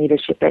important than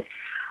leadership. But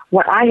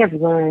what I have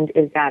learned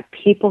is that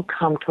people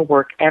come to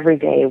work every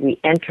day.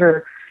 We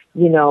enter,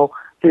 you know,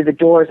 through the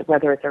doors,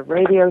 whether it's a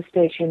radio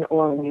station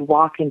or we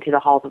walk into the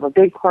halls of a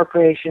big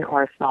corporation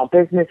or a small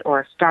business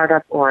or a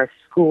startup or a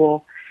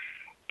school.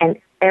 And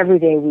every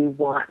day we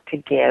want to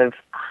give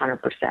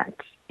 100%.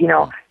 You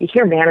know, you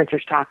hear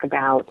managers talk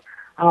about,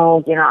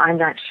 oh, you know, I'm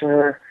not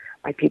sure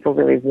my people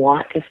really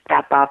want to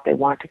step up. They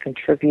want to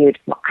contribute.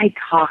 Well, I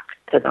talk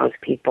to those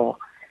people,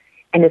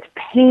 and it's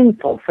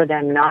painful for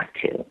them not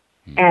to.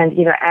 And,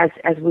 you know,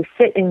 as we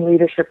sit in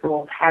leadership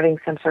roles, having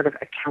some sort of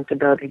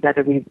accountability,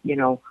 whether we, you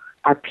know,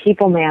 are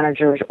people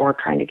managers or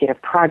trying to get a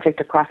project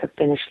across the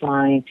finish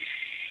line,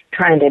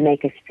 trying to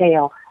make a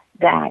sale,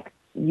 that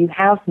you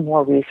have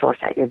more resource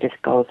at your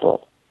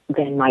disposal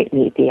than might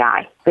meet the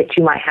eye. But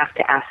you might have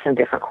to ask some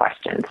different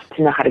questions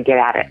to know how to get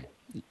at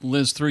it.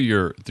 Liz, through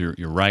your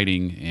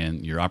writing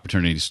and your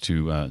opportunities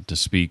to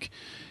speak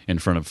in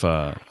front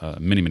of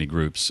many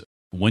groups,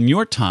 when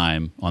your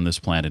time on this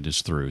planet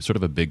is through, sort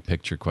of a big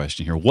picture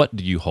question here, what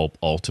do you hope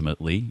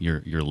ultimately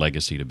your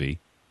legacy to be?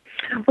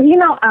 Well, you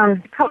know, a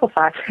couple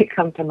thoughts that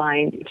come to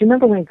mind. Do you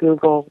remember when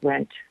Google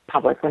went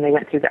public, when they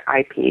went through the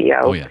IPO?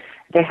 Oh, yeah.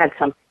 They had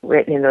something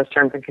written in those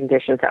terms and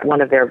conditions that one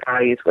of their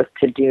values was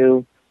to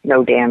do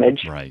no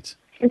damage. Right.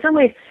 In some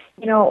ways,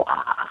 you know,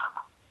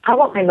 I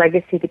want my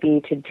legacy to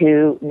be to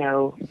do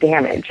no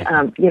damage.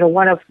 You know,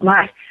 one of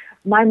my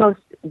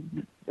most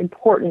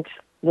important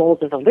roles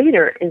as a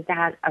leader is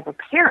that of a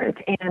parent.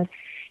 And,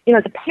 you know,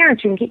 as a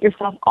parent, you can get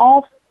yourself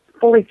all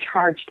fully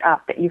charged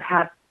up that you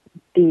have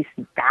these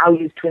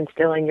values to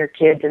instill in your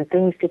kids and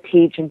things to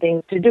teach and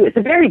things to do. It's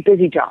a very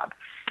busy job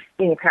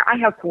being a parent. I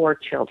have 4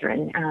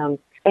 children,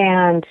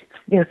 and,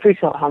 you know, 3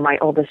 still at home. My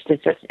oldest is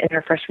just in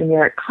her freshman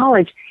year at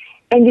college.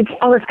 And you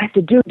always have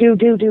to do.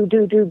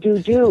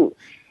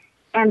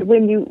 And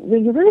when you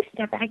really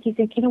step back, you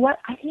think, you know what?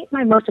 I think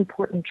my most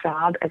important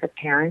job as a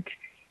parent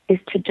is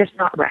to just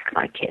not wreck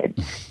my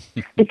kids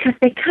because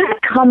they kind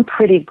of come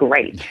pretty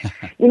great.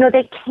 You know,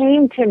 they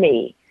came to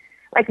me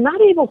like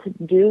not able to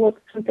do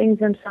some things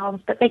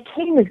themselves, but they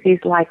came as these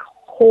like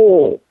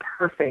whole,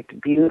 perfect,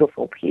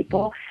 beautiful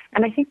people.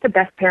 And I think the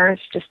best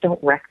parents just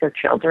don't wreck their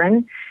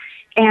children.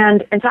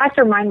 And so I have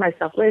to remind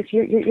myself, Liz,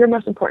 your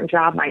most important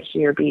job might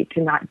here be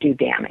to not do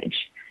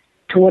damage,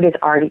 to what is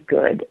already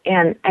good.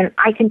 And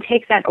I can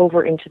take that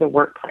over into the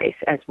workplace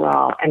as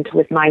well, and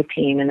with my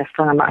team and the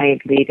firm I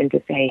lead, and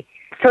to say,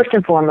 first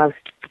and foremost,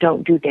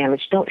 don't do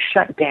damage. Don't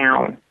shut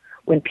down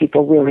when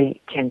people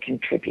really can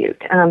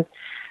contribute. So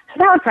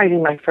that would probably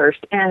be my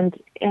first. And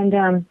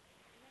then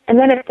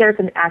if there's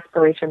an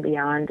aspiration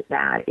beyond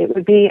that, it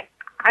would be,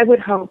 I would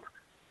hope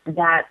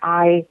that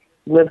I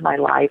live my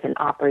life and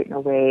operate in a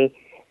way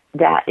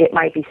that it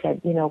might be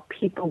said,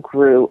 people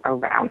grew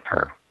around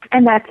her.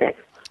 And that's it.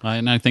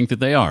 And I think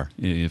that they are,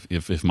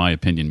 if my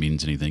opinion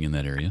means anything in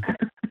that area.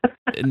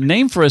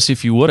 Name for us,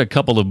 if you would, a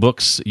couple of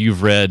books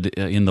you've read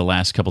in the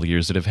last couple of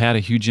years that have had a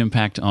huge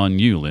impact on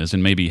you, Liz,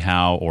 and maybe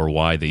how or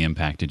why they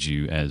impacted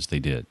you as they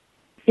did.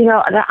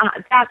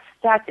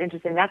 That's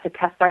interesting. That's a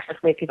tough question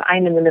for me because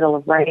I'm in the middle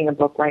of writing a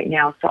book right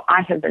now. So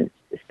I have been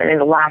spending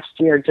the last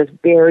year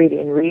just buried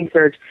in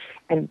research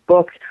and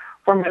books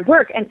for my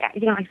work. And,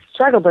 I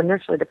struggled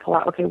initially to pull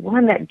out,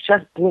 one that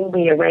just blew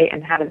me away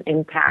and had an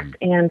impact.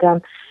 And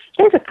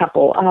here's a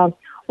couple.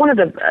 One of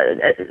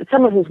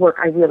someone whose work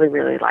I really,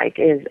 really like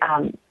is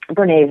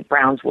Brene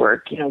Brown's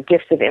work,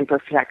 Gifts of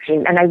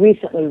Imperfection. And I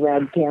recently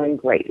read Daring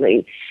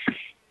Greatly.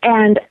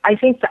 And I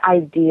think the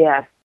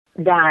idea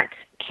that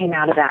came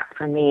out of that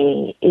for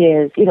me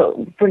is,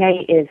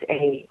 Brene is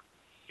a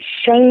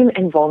shame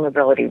and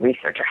vulnerability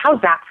researcher.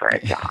 How's that for a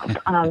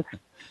job?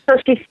 So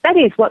she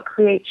studies what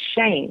creates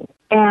shame.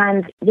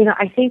 And,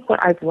 I think what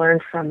I've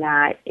learned from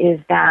that is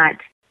that,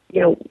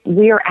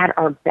 we are at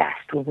our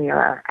best when we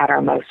are at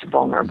our most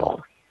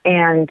vulnerable.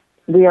 And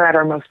we are at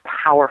our most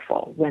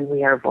powerful when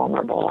we are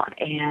vulnerable.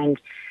 And,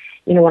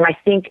 when I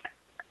think,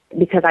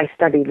 because I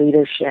study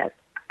leadership,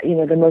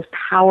 the most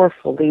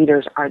powerful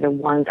leaders are the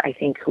ones, I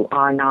think, who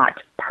are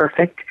not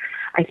perfect.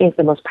 I think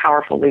the most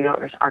powerful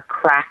leaders are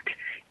cracked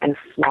and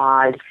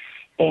flawed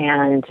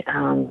and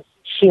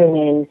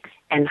human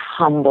and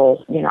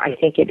humble. I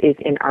think it is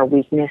in our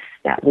weakness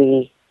that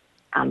we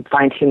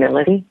find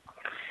humility.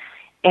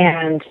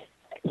 And,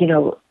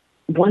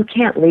 one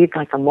can't lead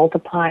like a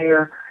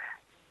multiplier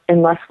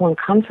unless one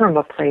comes from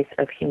a place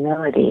of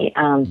humility.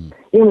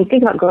 When we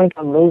think about going to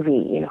a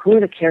movie, who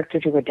are the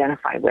characters you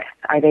identify with?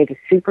 Are they the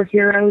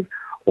superheroes,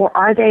 or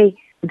are they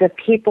the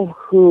people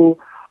who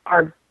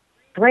are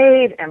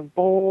brave and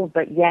bold,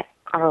 but yet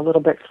are a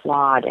little bit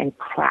flawed and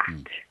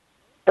cracked?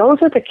 Those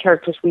are the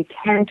characters we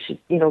tend to,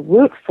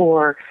 root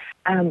for,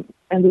 and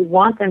we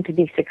want them to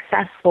be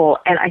successful.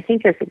 And I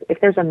think if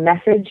there's a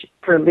message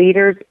for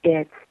leaders,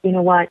 it's,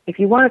 if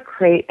you want to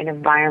create an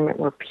environment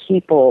where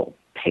people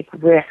take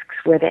risks,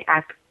 where they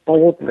act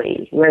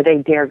boldly, where they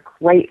dare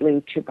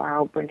greatly, to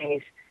borrow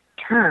Brene's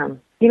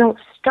term,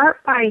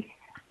 start by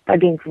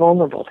being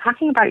vulnerable,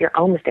 talking about your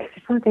own mistakes.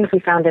 One of the things we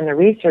found in the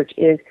research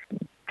is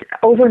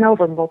over and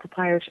over,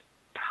 multipliers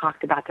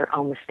talked about their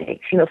own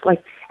mistakes. It's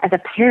like, as a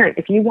parent,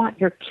 if you want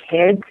your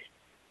kids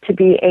to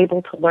be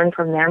able to learn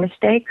from their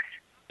mistakes,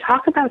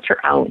 talk about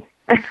your own.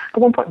 At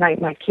one point,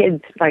 my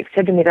kids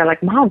said to me, they're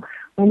like, Mom,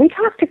 when we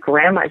talk to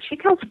Grandma, she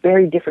tells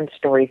very different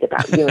stories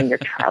about you and your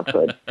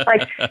childhood.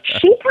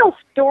 She tells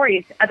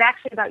stories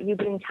about you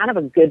being kind of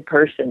a good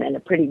person and a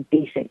pretty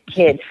decent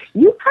kid.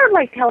 You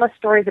kind of tell us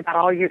stories about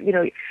all your,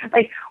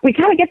 we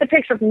kind of get the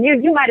picture from you.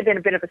 You might have been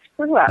a bit of a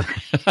screw up.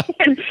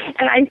 and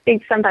I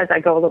think sometimes I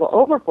go a little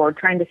overboard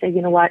trying to say,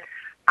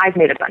 I've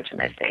made a bunch of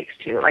mistakes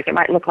too. It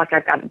might look like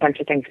I've got a bunch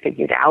of things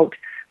figured out,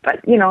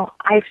 but,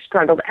 I've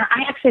struggled. And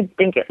I actually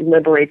think it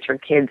liberates your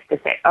kids to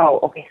say, oh,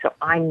 okay, so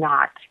I'm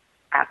not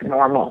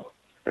abnormal.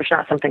 There's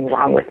not something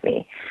wrong with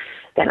me.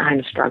 Then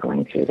I'm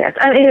struggling through this.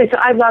 Anyway, so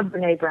I love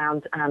Brene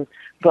Brown's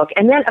book.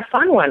 And then a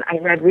fun one I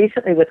read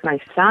recently with my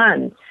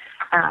son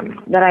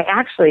that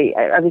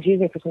I was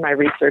using for some of my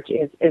research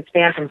is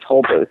Phantom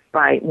Tollbooth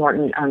by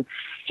Morton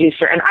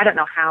Juicer. And I don't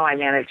know how I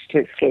managed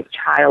to escape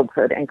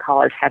childhood and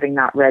college having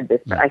not read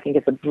this, but I think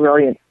it's a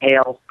brilliant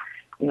tale.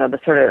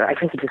 I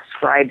think he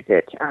describes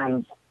it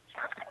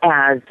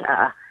as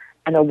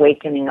an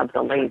awakening of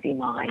the lazy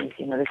mind.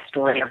 The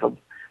story of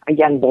a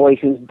young boy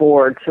who's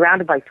bored,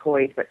 surrounded by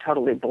toys, but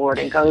totally bored,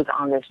 and goes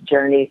on this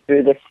journey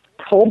through this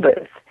toll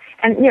booth.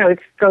 And, it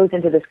goes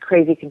into this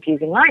crazy,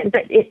 confusing line,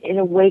 but it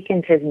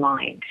awakens his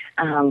mind.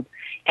 And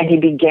he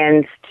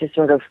begins to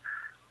sort of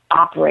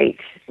operate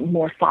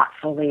more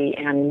thoughtfully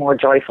and more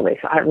joyfully.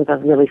 So it was a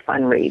really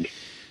fun read.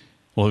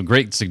 Well,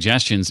 great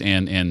suggestions,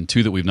 and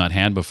two that we've not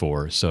had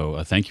before,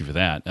 so thank you for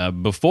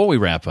that. Before we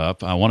wrap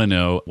up, I want to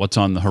know what's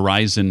on the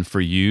horizon for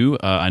you.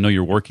 I know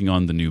you're working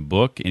on the new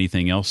book.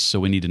 Anything else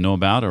we need to know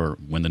about, or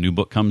when the new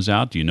book comes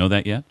out? Do you know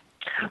that yet?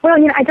 Well,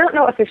 I don't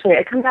know officially.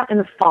 It comes out in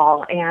the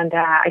fall, and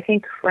I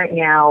think right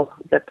now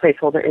the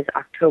placeholder is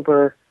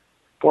October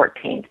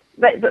 14th.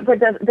 But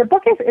the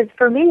book is,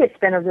 for me, it's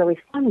been a really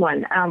fun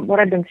one. What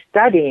I've been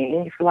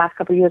studying for the last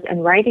couple of years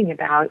and writing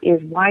about is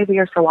why we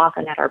are so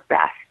often at our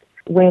best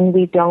when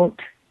we don't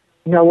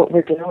know what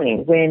we're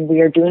doing. When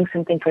we are doing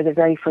something for the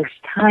very first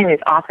time,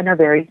 it's often our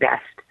very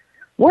best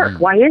work.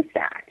 Why is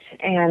that?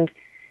 And,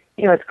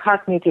 it's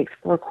caused me to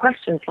explore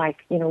questions like,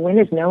 when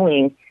does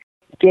knowing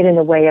get in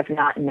the way of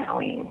not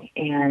knowing?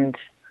 And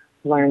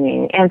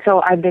learning. And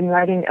so I've been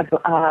writing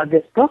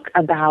this book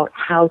about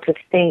how to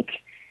think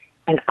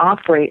and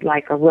operate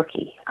like a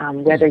rookie,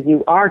 whether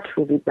you are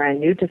truly brand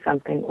new to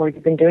something or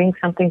you've been doing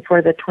something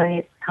for the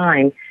 20th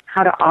time,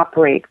 how to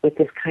operate with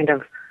this kind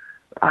of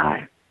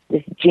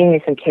this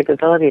genius and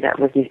capability that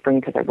rookies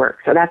bring to their work.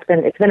 So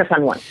it's been a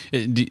fun one.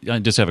 I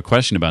just have a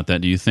question about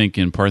that. Do you think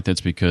in part that's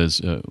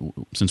because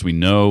since we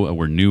know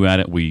we're new at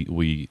it,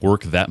 we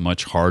work that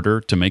much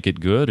harder to make it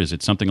good? Is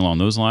it something along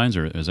those lines,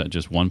 or is that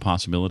just one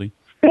possibility?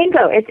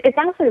 Bingo. It's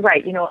absolutely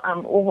right.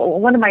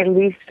 One of my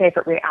least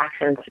favorite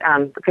reactions,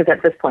 because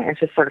at this point it's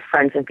just sort of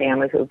friends and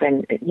family who've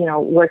been,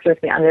 working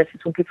with me on this,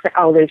 is when people say,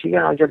 "Oh, there's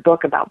your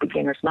book about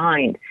beginner's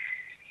mind."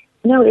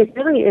 No, it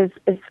really is.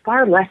 It's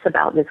far less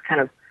about this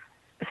kind of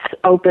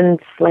open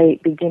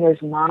slate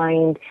beginner's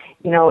mind.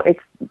 It's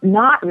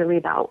not really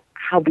about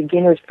how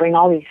beginners bring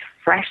all these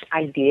fresh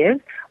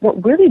ideas.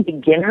 What really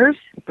beginners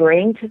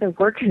bring to the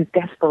work is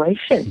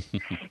desperation.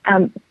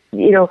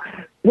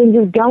 When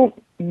you don't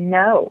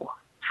know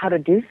how to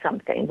do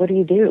something, what do?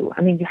 You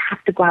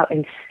have to go out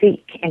and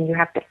seek, and you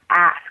have to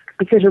ask,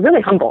 because you're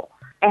really humble.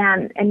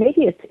 And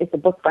maybe it's a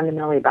book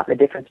fundamentally about the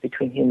difference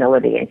between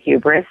humility and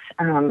hubris,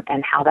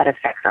 and how that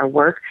affects our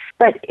work.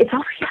 But it's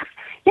also, you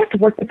have to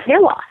work the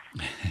tail off.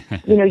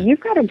 You've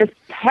got to just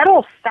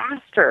pedal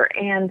faster.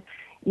 And,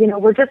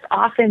 we're just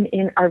often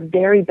in our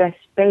very best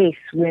space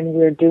when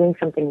we're doing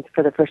something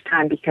for the first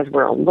time, because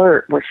we're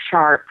alert, we're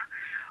sharp,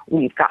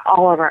 we've got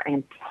all of our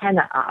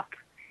antenna up.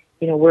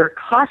 We're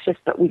cautious,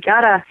 but we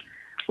gotta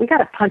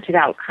punch it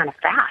out kind of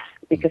fast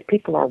because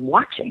people are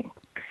watching.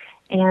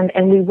 And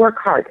we work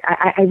hard.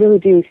 I really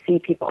do see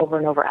people over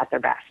and over at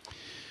their best.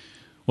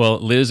 Well,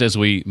 Liz, as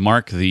we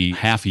mark the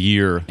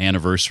half-year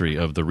anniversary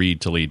of the Read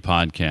to Lead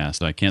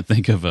podcast, I can't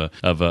think of a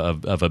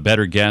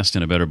better guest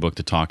and a better book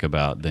to talk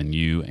about than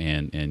you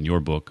and your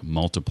book,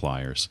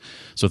 Multipliers.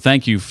 So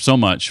thank you so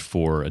much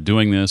for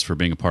doing this, for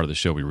being a part of the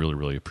show. We really,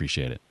 really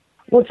appreciate it.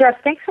 Well, Jeff,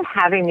 thanks for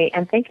having me,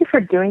 and thank you for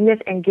doing this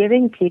and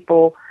giving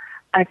people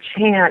a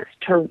chance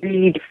to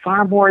read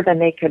far more than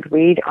they could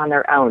read on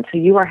their own. So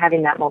you are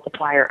having that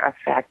multiplier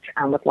effect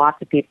with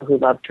lots of people who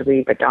love to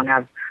read but don't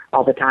have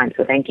all the time.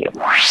 So thank you.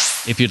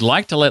 If you'd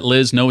like to let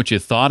Liz know what you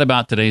thought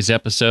about today's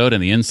episode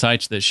and the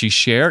insights that she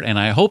shared, and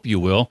I hope you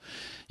will,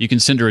 you can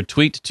send her a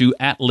tweet to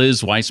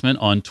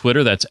 @LizWiseman on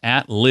Twitter. That's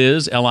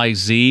 @Liz,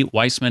 L-I-Z,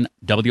 Wiseman,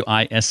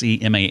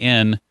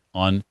 W-I-S-E-M-A-N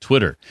on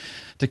Twitter.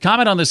 To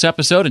comment on this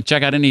episode and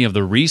check out any of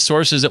the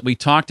resources that we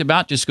talked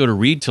about, just go to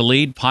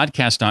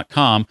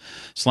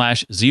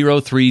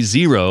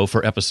readtoleadpodcast.com/030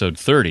 for episode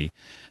 30.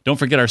 Don't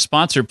forget our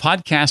sponsor,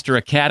 Podcaster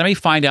Academy.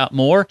 Find out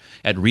more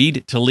at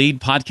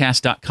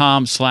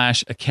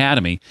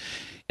readtoleadpodcast.com/academy.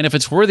 And if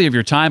it's worthy of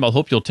your time, I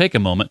hope you'll take a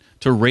moment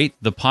to rate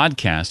the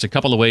podcast. A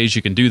couple of ways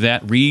you can do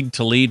that: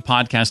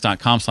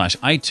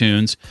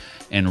 readtoleadpodcast.com/iTunes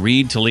and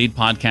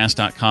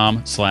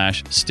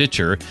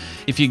readtoleadpodcast.com/Stitcher.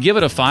 If you give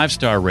it a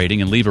 5-star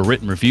rating and leave a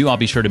written review, I'll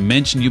be sure to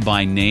mention you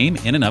by name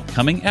in an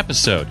upcoming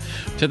episode.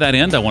 To that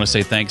end, I want to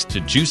say thanks to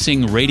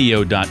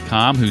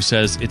juicingradio.com, who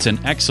says it's an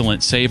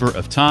excellent saver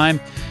of time,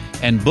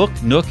 and Book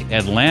Nook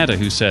Atlanta,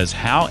 who says,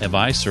 "How have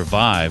I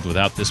survived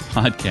without this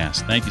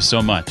podcast?" Thank you so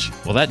much.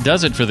 Well, that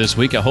does it for this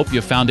week. I hope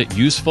you found it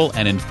useful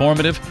and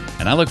informative,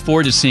 and I look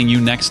forward to seeing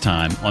you next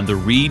time on the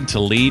Read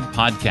to Lead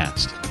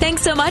podcast.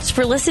 Thanks so much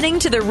for listening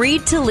to the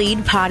Read to Lead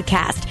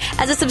podcast.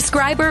 As a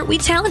subscriber, we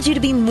challenge you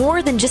to be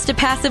more than just a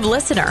passive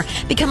listener.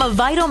 Become a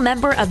vital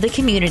member of the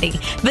community.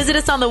 Visit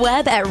us on the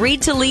web at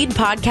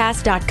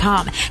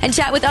readtoleadpodcast.com and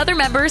chat with other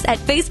members at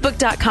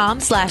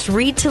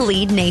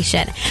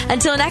facebook.com/readtoleadnation.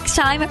 Until next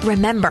time,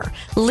 remember,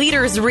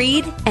 leaders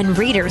read and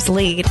readers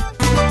lead.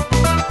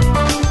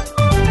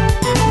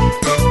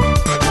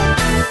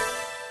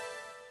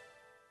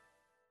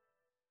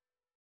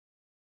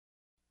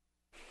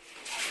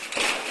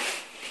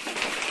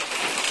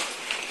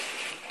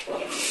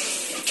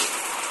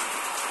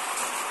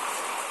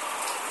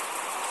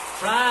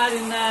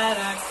 Friday night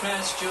I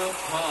crashed your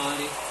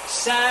party.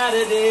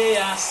 Saturday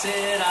I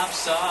said I'm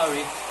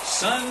sorry.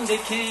 Sunday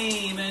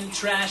came and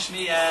trashed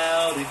me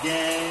out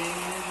again.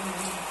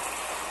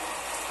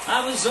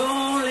 I was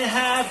only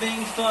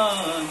having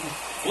fun,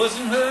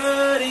 wasn't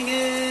hurting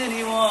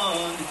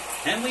anyone,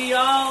 and we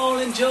all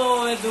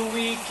enjoyed the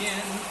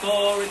weekend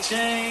for a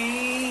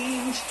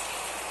change.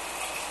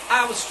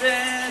 I was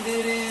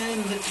stranded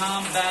in the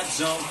combat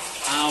zone.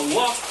 I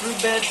walked through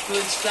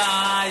Bedford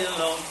style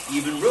alone,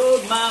 even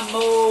rode my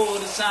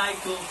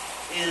motorcycle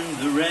in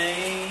the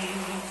rain.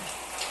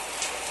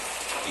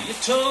 You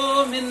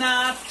told me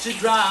not to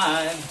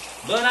drive,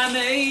 but I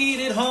made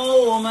it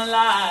home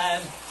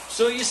alive.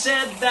 So you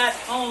said that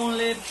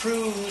only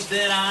proves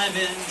that I'm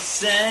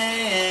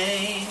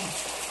insane.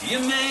 You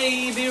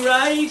may be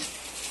right,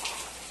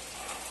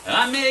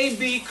 I may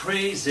be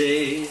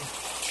crazy.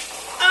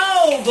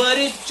 Oh, but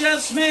it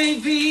just may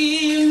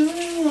be a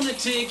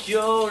lunatic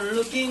you're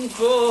looking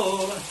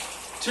for.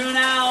 Turn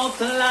out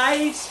the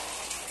lights,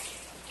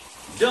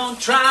 don't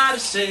try to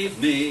save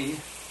me.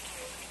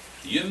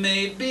 You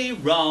may be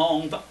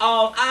wrong for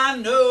all I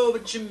know,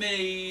 but you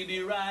may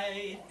be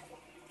right.